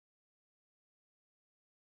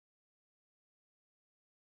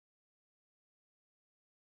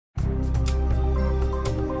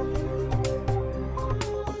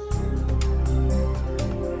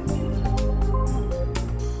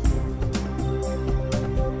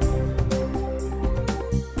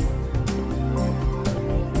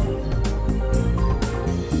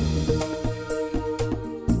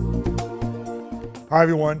Hi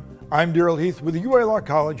everyone, I'm Darrell Heath with the UALR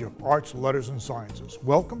College of Arts, Letters, and Sciences.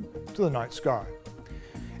 Welcome to the night sky.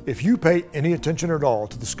 If you pay any attention at all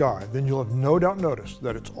to the sky, then you'll have no doubt noticed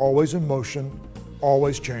that it's always in motion,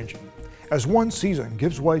 always changing. As one season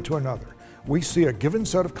gives way to another, we see a given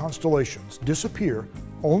set of constellations disappear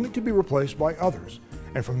only to be replaced by others.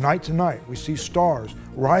 And from night to night, we see stars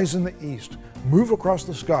rise in the east, move across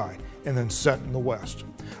the sky, and then set in the west.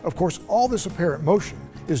 Of course, all this apparent motion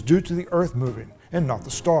is due to the Earth moving and not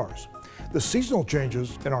the stars. The seasonal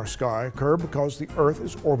changes in our sky occur because the Earth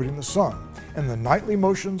is orbiting the Sun, and the nightly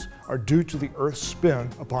motions are due to the Earth's spin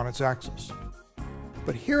upon its axis.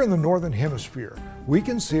 But here in the Northern Hemisphere, we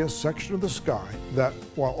can see a section of the sky that,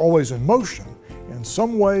 while always in motion, in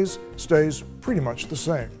some ways stays pretty much the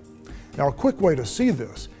same. Now, a quick way to see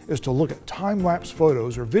this is to look at time-lapse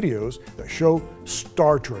photos or videos that show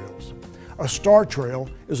star trails. A star trail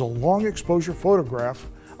is a long exposure photograph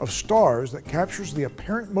of stars that captures the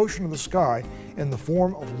apparent motion of the sky in the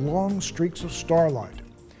form of long streaks of starlight.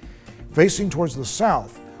 Facing towards the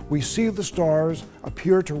south, we see the stars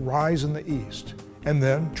appear to rise in the east and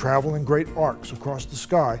then travel in great arcs across the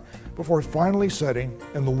sky before finally setting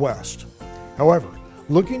in the west. However,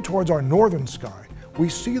 looking towards our northern sky, we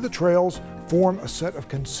see the trails form a set of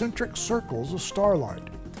concentric circles of starlight.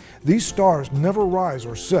 These stars never rise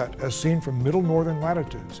or set as seen from middle northern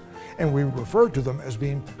latitudes, and we refer to them as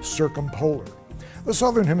being circumpolar. The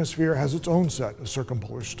southern hemisphere has its own set of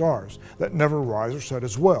circumpolar stars that never rise or set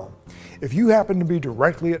as well. If you happen to be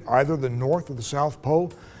directly at either the north or the south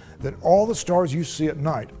pole, then all the stars you see at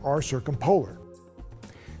night are circumpolar.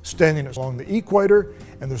 Standing along the equator,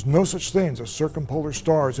 and there's no such things as circumpolar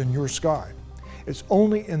stars in your sky. It's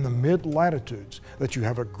only in the mid-latitudes that you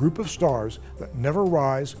have a group of stars that never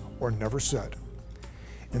rise or never set.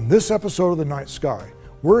 In this episode of The Night Sky,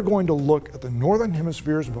 we're going to look at the Northern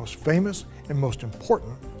Hemisphere's most famous and most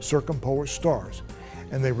important circumpolar stars,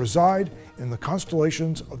 and they reside in the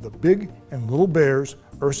constellations of the Big and Little Bears,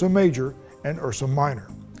 Ursa Major and Ursa Minor.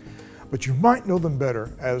 But you might know them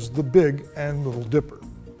better as the Big and Little Dipper.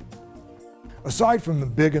 Aside from the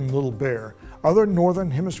Big and Little Bear, other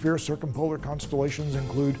Northern Hemisphere circumpolar constellations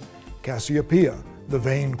include Cassiopeia, the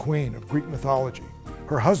vain queen of Greek mythology,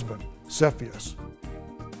 her husband, Cepheus,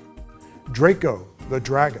 Draco, the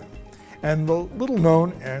dragon, and the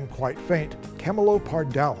little-known and quite faint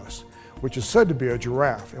Camelopardalis, which is said to be a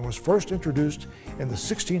giraffe and was first introduced in the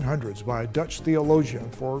 1600s by a Dutch theologian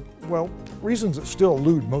for, well, reasons that still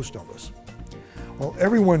elude most of us. Well,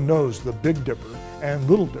 everyone knows the Big Dipper and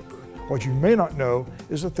Little Dipper. What you may not know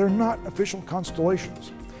is that they're not official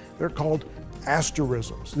constellations. They're called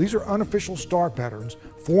asterisms. These are unofficial star patterns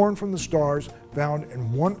formed from the stars found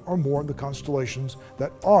in one or more of the constellations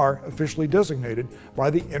that are officially designated by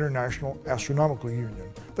the International Astronomical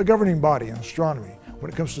Union, the governing body in astronomy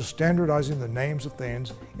when it comes to standardizing the names of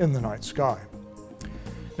things in the night sky.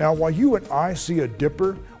 Now, while you and I see a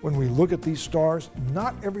dipper when we look at these stars,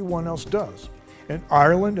 not everyone else does. In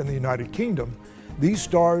Ireland and the United Kingdom, these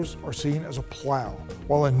stars are seen as a plow,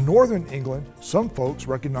 while in northern England, some folks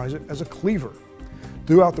recognize it as a cleaver.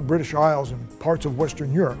 Throughout the British Isles and parts of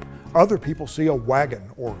Western Europe, other people see a wagon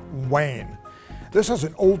or wain. This has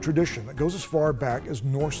an old tradition that goes as far back as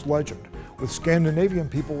Norse legend, with Scandinavian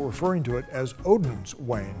people referring to it as Odin's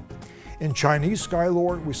wain. In Chinese sky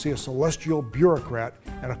lore, we see a celestial bureaucrat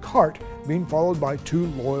and a cart being followed by two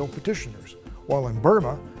loyal petitioners, while in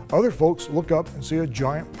Burma, other folks look up and see a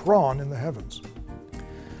giant prawn in the heavens.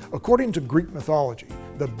 According to Greek mythology,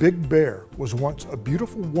 the Big Bear was once a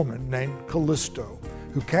beautiful woman named Callisto,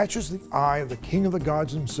 who catches the eye of the king of the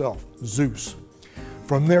gods himself, Zeus.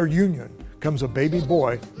 From their union comes a baby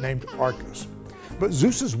boy named Arcas. But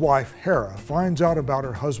Zeus's wife, Hera, finds out about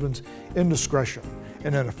her husband's indiscretion,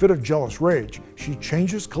 and in a fit of jealous rage, she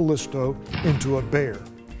changes Callisto into a bear.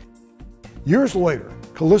 Years later,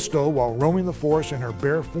 Callisto, while roaming the forest in her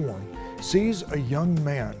bear form, sees a young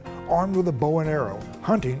man armed with a bow and arrow,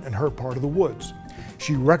 hunting in her part of the woods.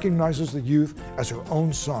 She recognizes the youth as her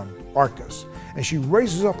own son, Arcas, and she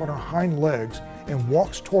raises up on her hind legs and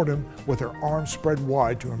walks toward him with her arms spread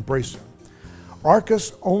wide to embrace him.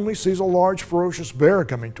 Arcas only sees a large ferocious bear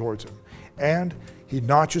coming towards him, and he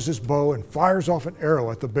notches his bow and fires off an arrow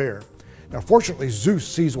at the bear. Now fortunately, Zeus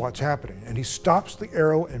sees what's happening, and he stops the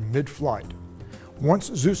arrow in mid-flight. Once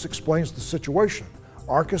Zeus explains the situation,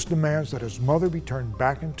 Arcas demands that his mother be turned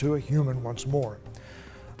back into a human once more.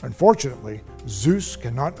 Unfortunately, Zeus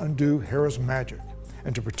cannot undo Hera's magic,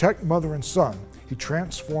 and to protect mother and son, he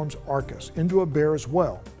transforms Arcas into a bear as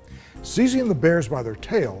well. Seizing the bears by their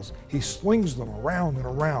tails, he slings them around and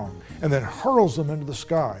around, and then hurls them into the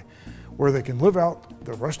sky, where they can live out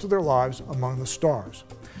the rest of their lives among the stars.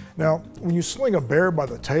 Now, when you sling a bear by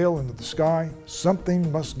the tail into the sky,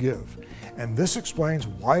 something must give. And this explains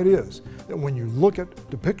why it is that when you look at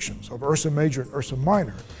depictions of Ursa Major and Ursa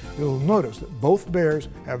Minor, you'll notice that both bears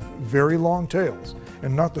have very long tails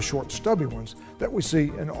and not the short stubby ones that we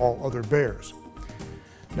see in all other bears.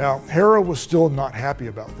 Now, Hera was still not happy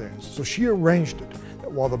about things, so she arranged it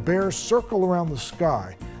that while the bears circle around the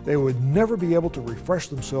sky, they would never be able to refresh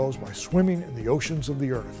themselves by swimming in the oceans of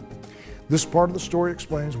the earth. This part of the story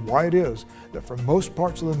explains why it is that for most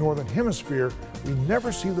parts of the northern hemisphere, we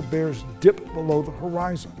never see the bears dip below the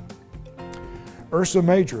horizon. Ursa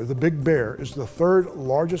Major, the big bear, is the third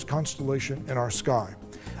largest constellation in our sky,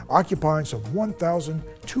 occupying some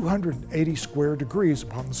 1,280 square degrees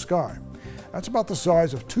upon the sky. That's about the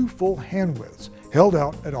size of 2 full hand widths, held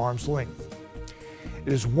out at arm's length.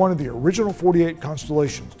 It is one of the original 48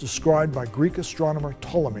 constellations described by Greek astronomer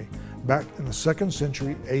Ptolemy back in the 2nd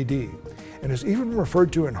century AD, and is even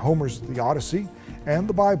referred to in Homer's The Odyssey and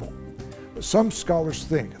the Bible. But some scholars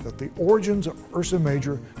think that the origins of Ursa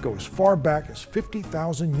Major go as far back as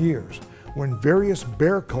 50,000 years, when various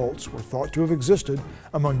bear cults were thought to have existed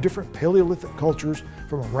among different Paleolithic cultures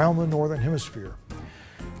from around the northern hemisphere.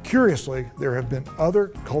 Curiously, there have been other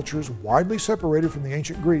cultures widely separated from the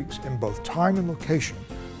ancient Greeks in both time and location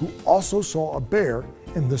who also saw a bear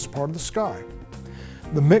in this part of the sky.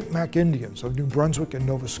 The Micmac Indians of New Brunswick and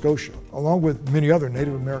Nova Scotia, along with many other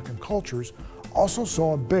Native American cultures, also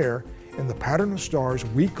saw a bear in the pattern of stars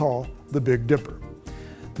we call the Big Dipper.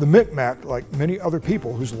 The Micmac, like many other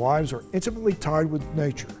people whose lives are intimately tied with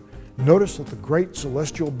nature, noticed that the great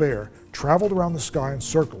celestial bear traveled around the sky in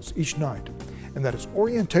circles each night, and that its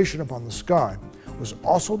orientation upon the sky was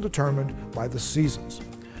also determined by the seasons.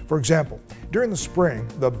 For example, during the spring,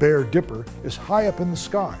 the Bear Dipper is high up in the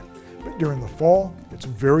sky, but during the fall, it's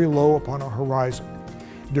very low upon our horizon.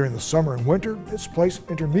 During the summer and winter, it's placed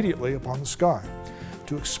intermediately upon the sky.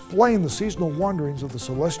 To explain the seasonal wanderings of the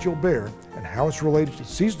celestial bear and how it's related to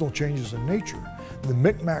seasonal changes in nature, the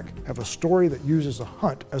Micmac have a story that uses a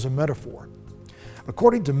hunt as a metaphor.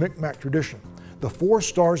 According to Micmac tradition, the 4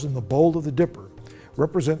 stars in the bowl of the Dipper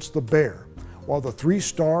represents the bear, while the 3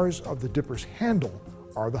 stars of the Dipper's handle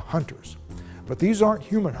are the hunters. But these aren't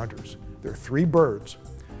human hunters, they're 3 birds.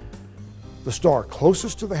 The star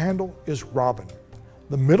closest to the handle is Robin.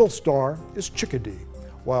 The middle star is Chickadee,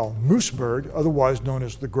 while Moosebird, otherwise known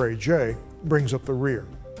as the Gray Jay, brings up the rear.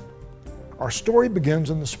 Our story begins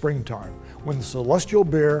in the springtime, when the celestial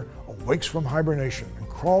bear awakes from hibernation and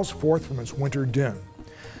crawls forth from its winter den.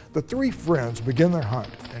 The 3 friends begin their hunt,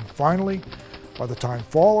 and finally, by the time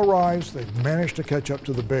fall arrives, they've managed to catch up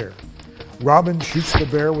to the bear. Robin shoots the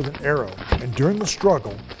bear with an arrow, and during the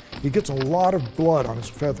struggle, he gets a lot of blood on his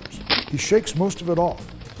feathers. He shakes most of it off,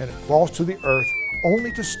 and it falls to the earth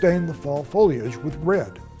only to stain the fall foliage with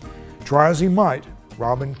red. Try as he might,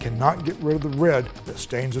 Robin cannot get rid of the red that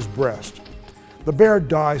stains his breast. The bear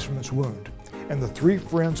dies from its wound, and the 3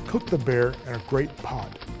 friends cook the bear in a great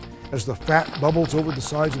pot. As the fat bubbles over the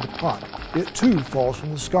sides of the pot, it too falls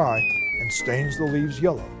from the sky and stains the leaves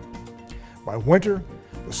yellow. By winter,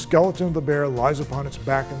 the skeleton of the bear lies upon its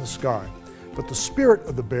back in the sky, but the spirit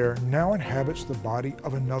of the bear now inhabits the body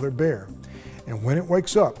of another bear, and when it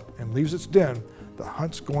wakes up and leaves its den, the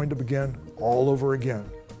hunt's going to begin all over again.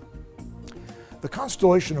 The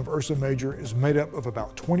constellation of Ursa Major is made up of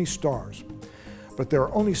about 20 stars, but there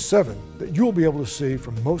are only 7 that you'll be able to see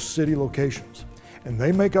from most city locations, and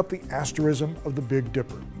they make up the asterism of the Big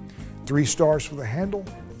Dipper. 3 stars for the handle,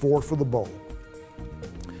 4 for the bowl.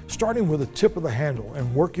 Starting with the tip of the handle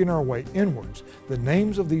and working our way inwards, the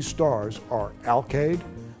names of these stars are Alkaid,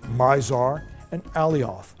 Mizar, and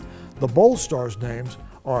Alioth. The bowl stars' names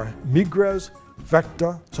are Migres,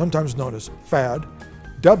 Vecta, sometimes known as Fad,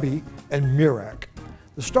 Dubby, and Mirak.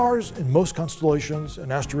 The stars in most constellations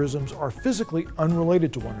and asterisms are physically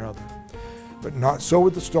unrelated to one another, but not so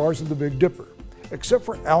with the stars of the Big Dipper. Except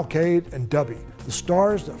for Alkaid and Dubby, the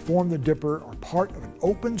stars that form the Dipper are part of an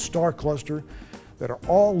open star cluster that are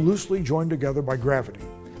all loosely joined together by gravity.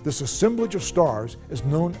 This assemblage of stars is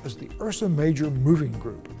known as the Ursa Major Moving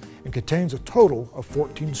Group and contains a total of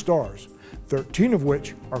 14 stars, 13 of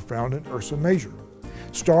which are found in Ursa Major.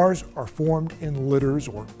 Stars are formed in litters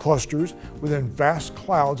or clusters within vast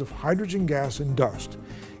clouds of hydrogen gas and dust.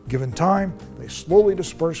 Given time, they slowly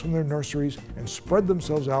disperse from their nurseries and spread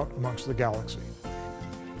themselves out amongst the galaxy.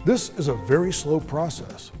 This is a very slow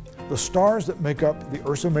process. The stars that make up the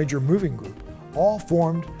Ursa Major Moving Group all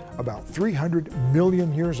formed about 300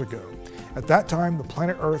 million years ago, At that time, the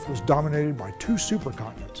planet Earth was dominated by two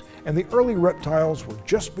supercontinents, and the early reptiles were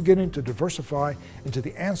just beginning to diversify into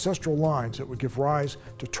the ancestral lines that would give rise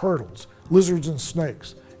to turtles, lizards and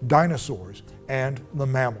snakes, dinosaurs, and the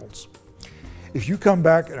mammals. If you come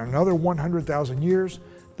back in another 100,000 years,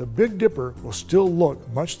 the Big Dipper will still look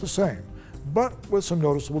much the same, but with some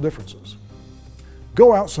noticeable differences.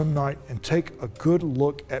 Go out some night and take a good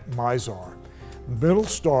look at Mizar, the middle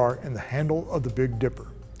star in the handle of the Big Dipper.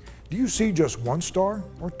 Do you see just one star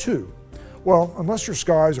or two? Well, unless your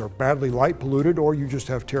skies are badly light polluted or you just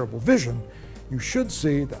have terrible vision, you should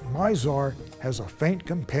see that Mizar has a faint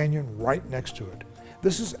companion right next to it.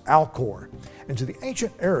 This is Alcor, and to the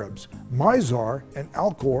ancient Arabs, Mizar and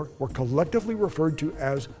Alcor were collectively referred to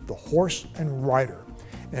as the horse and rider,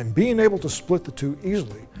 and being able to split the two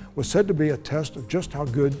easily was said to be a test of just how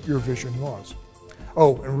good your vision was.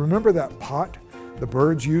 Oh, and remember that pot the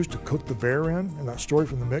birds used to cook the bear in that story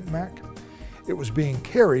from the Micmac? It was being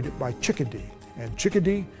carried by Chickadee, and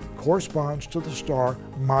Chickadee corresponds to the star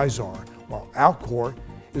Mizar, while Alcor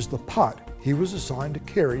is the pot he was assigned to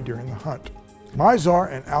carry during the hunt.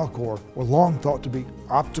 Mizar and Alcor were long thought to be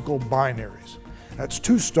optical binaries. That's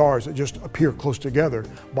two stars that just appear close together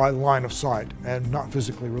by line of sight and not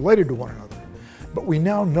physically related to one another. But we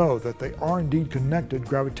now know that they are indeed connected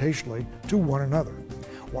gravitationally to one another.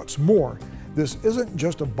 What's more, this isn't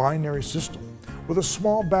just a binary system. With a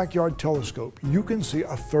small backyard telescope, you can see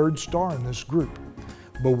a third star in this group.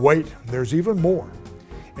 But wait, there's even more.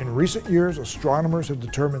 In recent years, astronomers have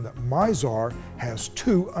determined that Mizar has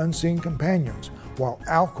two unseen companions, while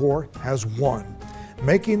Alcor has one,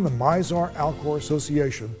 making the Mizar-Alcor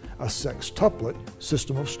association a sextuplet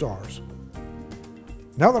system of stars.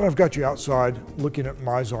 Now that I've got you outside looking at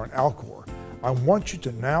Mizar and Alcor, I want you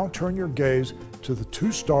to now turn your gaze to the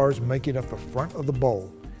two stars making up the front of the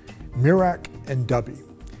bowl, Merak and Dubhe.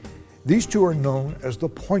 These two are known as the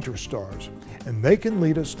pointer stars, and they can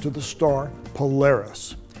lead us to the star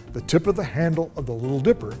Polaris, the tip of the handle of the Little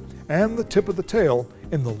Dipper, and the tip of the tail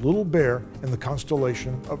in the Little Bear in the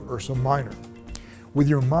constellation of Ursa Minor. With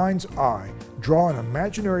your mind's eye, draw an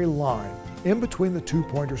imaginary line in between the two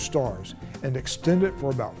pointer stars and extend it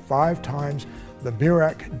for about 5 times the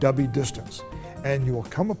Merak-Dubhe distance, and you will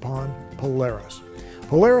come upon Polaris.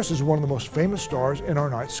 Polaris is one of the most famous stars in our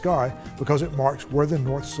night sky because it marks where the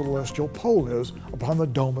North Celestial Pole is upon the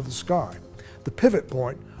dome of the sky, the pivot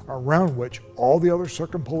point around which all the other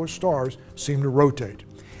circumpolar stars seem to rotate.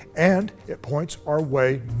 And it points our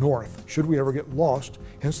way north, should we ever get lost,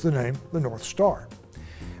 hence the name the North Star.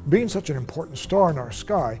 Being such an important star in our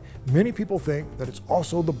sky, many people think that it's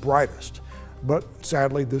also the brightest, but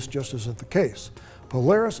sadly this just isn't the case.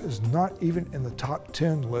 Polaris is not even in the top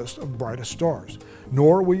 10 list of brightest stars,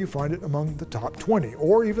 nor will you find it among the top 20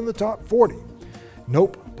 or even the top 40.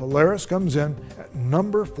 Nope, Polaris comes in at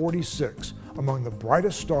number 46 among the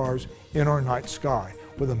brightest stars in our night sky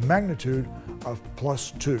with a magnitude of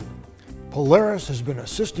 +2. Polaris has been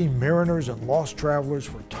assisting mariners and lost travelers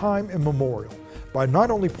for time immemorial by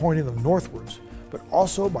not only pointing them northwards, but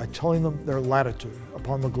also by telling them their latitude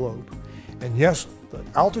upon the globe. And yes, the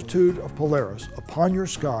altitude of Polaris upon your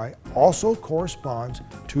sky also corresponds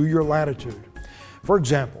to your latitude. For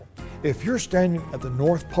example, if you're standing at the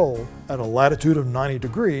North Pole at a latitude of 90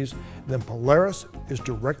 degrees, then Polaris is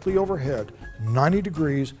directly overhead 90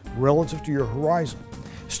 degrees relative to your horizon.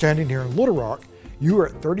 Standing here in Little Rock, you are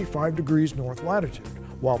at 35 degrees north latitude,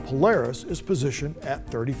 while Polaris is positioned at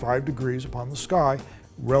 35 degrees upon the sky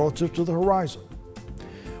relative to the horizon.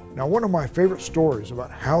 Now, one of my favorite stories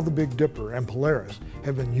about how the Big Dipper and Polaris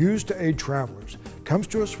have been used to aid travelers comes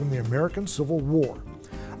to us from the American Civil War.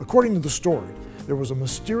 According to the story, there was a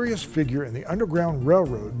mysterious figure in the Underground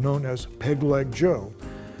Railroad known as Peg Leg Joe,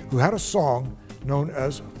 who had a song known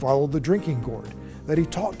as Follow the Drinking Gourd that he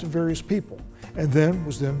taught to various people, and then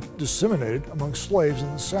was disseminated among slaves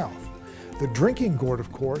in the South. The drinking gourd,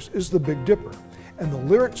 of course, is the Big Dipper, and the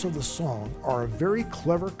lyrics of the song are a very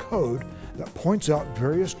clever code that points out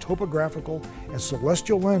various topographical and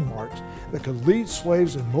celestial landmarks that could lead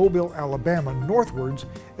slaves in Mobile, Alabama northwards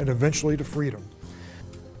and eventually to freedom.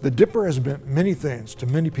 The Dipper has meant many things to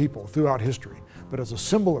many people throughout history, but as a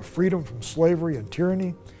symbol of freedom from slavery and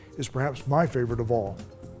tyranny is perhaps my favorite of all.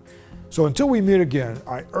 So until we meet again,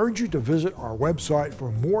 I urge you to visit our website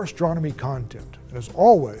for more astronomy content. And as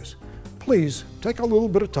always, please take a little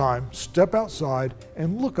bit of time, step outside,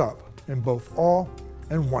 and look up in both awe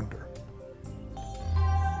and wonder.